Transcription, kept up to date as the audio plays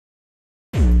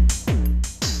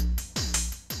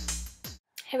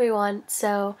Hey everyone,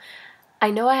 so I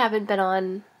know I haven't been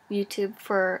on YouTube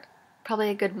for probably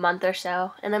a good month or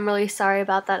so, and I'm really sorry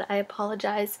about that. I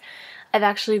apologize. I've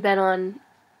actually been on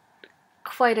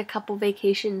quite a couple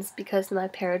vacations because my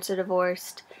parents are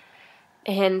divorced,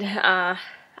 and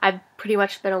I've pretty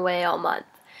much been away all month,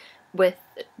 with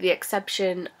the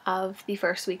exception of the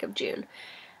first week of June.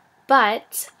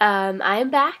 But I am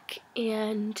back,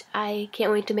 and I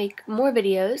can't wait to make more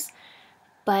videos,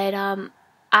 but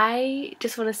I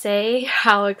just want to say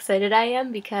how excited I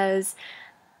am because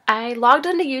I logged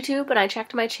onto YouTube and I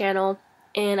checked my channel,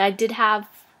 and I did have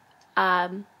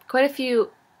quite a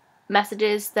few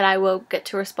messages that I will get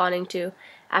to responding to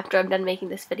after I'm done making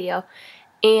this video.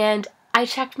 And I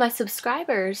checked my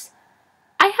subscribers.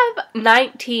 I have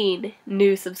 19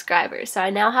 new subscribers, so I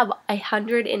now have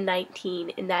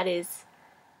 119, and that is,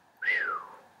 whew,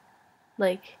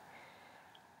 like,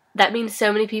 that means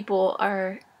so many people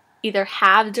are either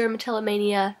have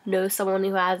dermatillomania, know someone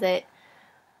who has it,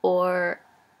 or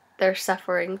they're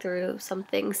suffering through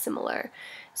something similar.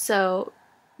 So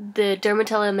the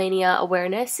dermatillomania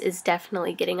awareness is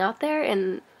definitely getting out there,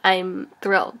 and I'm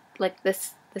thrilled. Like,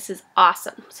 this is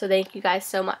awesome. So thank you guys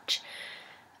so much.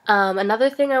 Another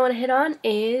thing I want to hit on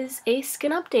is a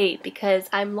skin update because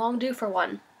I'm long due for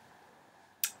one.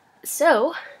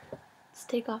 So let's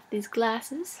take off these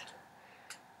glasses.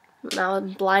 Now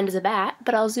I'm blind as a bat,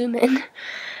 but I'll zoom in.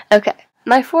 Okay,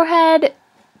 my forehead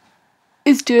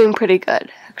is doing pretty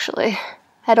good, actually.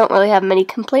 I don't really have many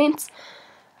complaints.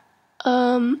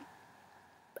 I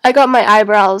got my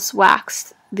eyebrows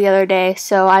waxed the other day,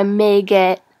 so I may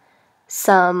get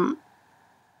some,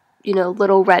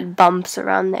 little red bumps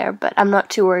around there, but I'm not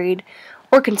too worried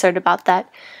or concerned about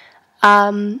that.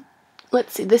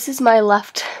 Let's see, this is my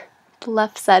left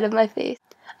side of my face.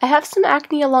 I have some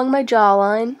acne along my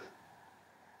jawline.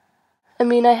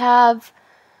 I have,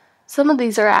 some of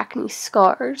these are acne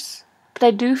scars, but I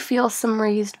do feel some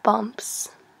raised bumps.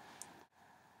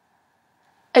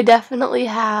 I definitely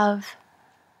have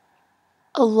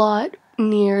a lot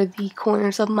near the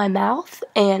corners of my mouth,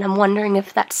 and I'm wondering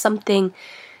if that's something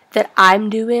that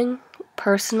I'm doing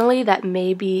personally that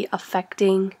may be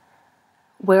affecting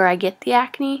where I get the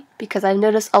acne, because I've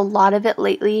noticed a lot of it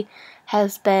lately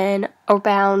has been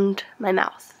around my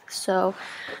mouth. So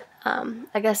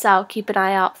I guess I'll keep an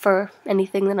eye out for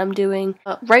anything that I'm doing.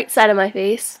 Right side of my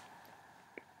face,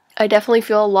 I definitely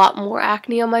feel a lot more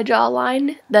acne on my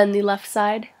jawline than the left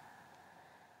side.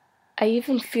 I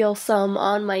even feel some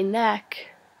on my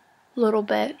neck, a little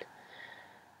bit.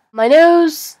 My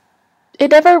nose,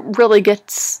 it never really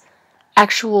gets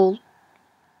actual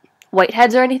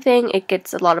whiteheads or anything. It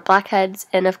gets a lot of blackheads,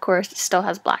 and of course it still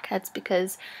has blackheads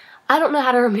because I don't know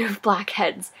how to remove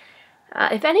blackheads.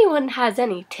 If anyone has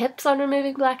any tips on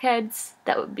removing blackheads,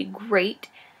 that would be great.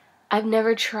 I've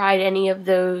never tried any of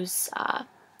those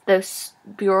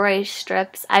Biore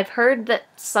strips. I've heard that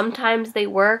sometimes they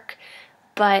work,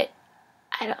 but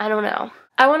I don't know.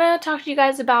 I want to talk to you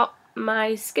guys about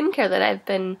my skincare that I've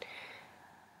been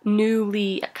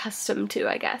newly accustomed to,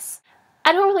 I guess.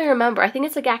 I don't really remember. I think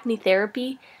it's like acne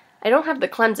therapy. I don't have the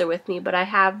cleanser with me, but I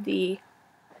have the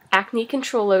acne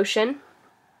control lotion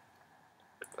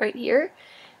right here,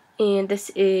 and this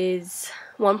is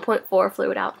 1.4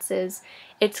 fluid ounces.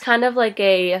 It's kind of like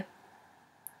it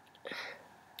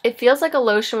feels like a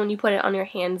lotion when you put it on your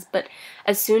hands, but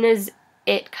as soon as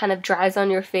it kind of dries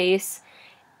on your face,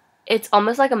 it's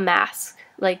almost like a mask.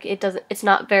 Like, it's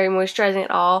not very moisturizing at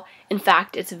all. In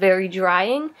fact, it's very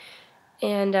drying,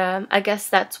 and I guess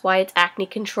that's why it's acne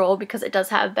control, because it does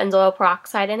have benzoyl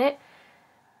peroxide in it.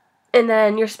 And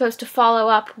then you're supposed to follow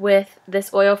up with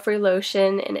this oil-free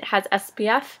lotion, and it has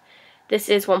SPF. This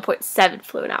is 1.7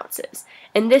 fluid ounces.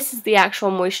 And this is the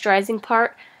actual moisturizing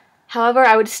part. However,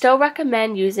 I would still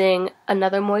recommend using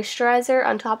another moisturizer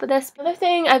on top of this. Another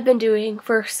thing I've been doing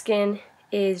for skin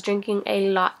is drinking a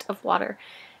lot of water.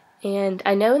 And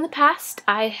I know in the past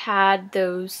I had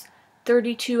those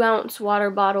 32-ounce water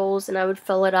bottles, and I would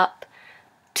fill it up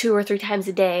 2 or 3 times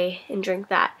a day and drink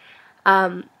that.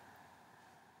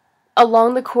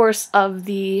 Along the course of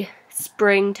the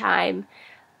springtime,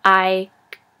 I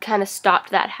kind of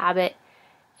stopped that habit,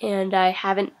 and I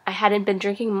hadn't been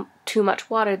drinking too much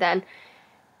water then,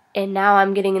 and now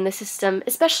I'm getting in the system,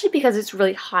 especially because it's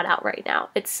really hot out right now.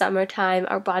 It's summertime,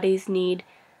 our bodies need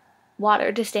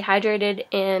water to stay hydrated,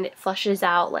 and it flushes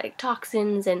out like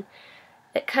toxins, and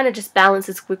it kind of just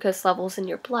balances glucose levels in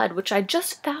your blood, which I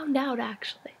just found out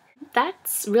actually.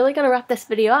 That's really gonna wrap this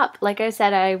video up. Like I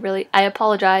said, I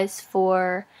apologize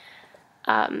for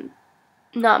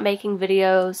not making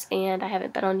videos, and I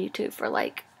haven't been on YouTube for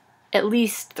like at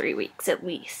least 3 weeks at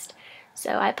least.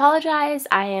 So I apologize.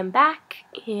 I am back,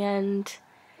 and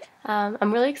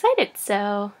I'm really excited.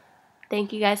 So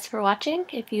thank you guys for watching.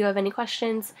 If you have any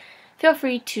questions, feel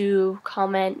free to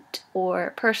comment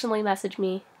or personally message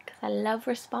me, because I love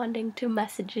responding to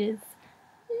messages.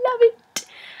 Love it.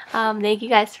 Thank you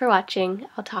guys for watching.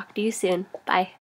 I'll talk to you soon. Bye.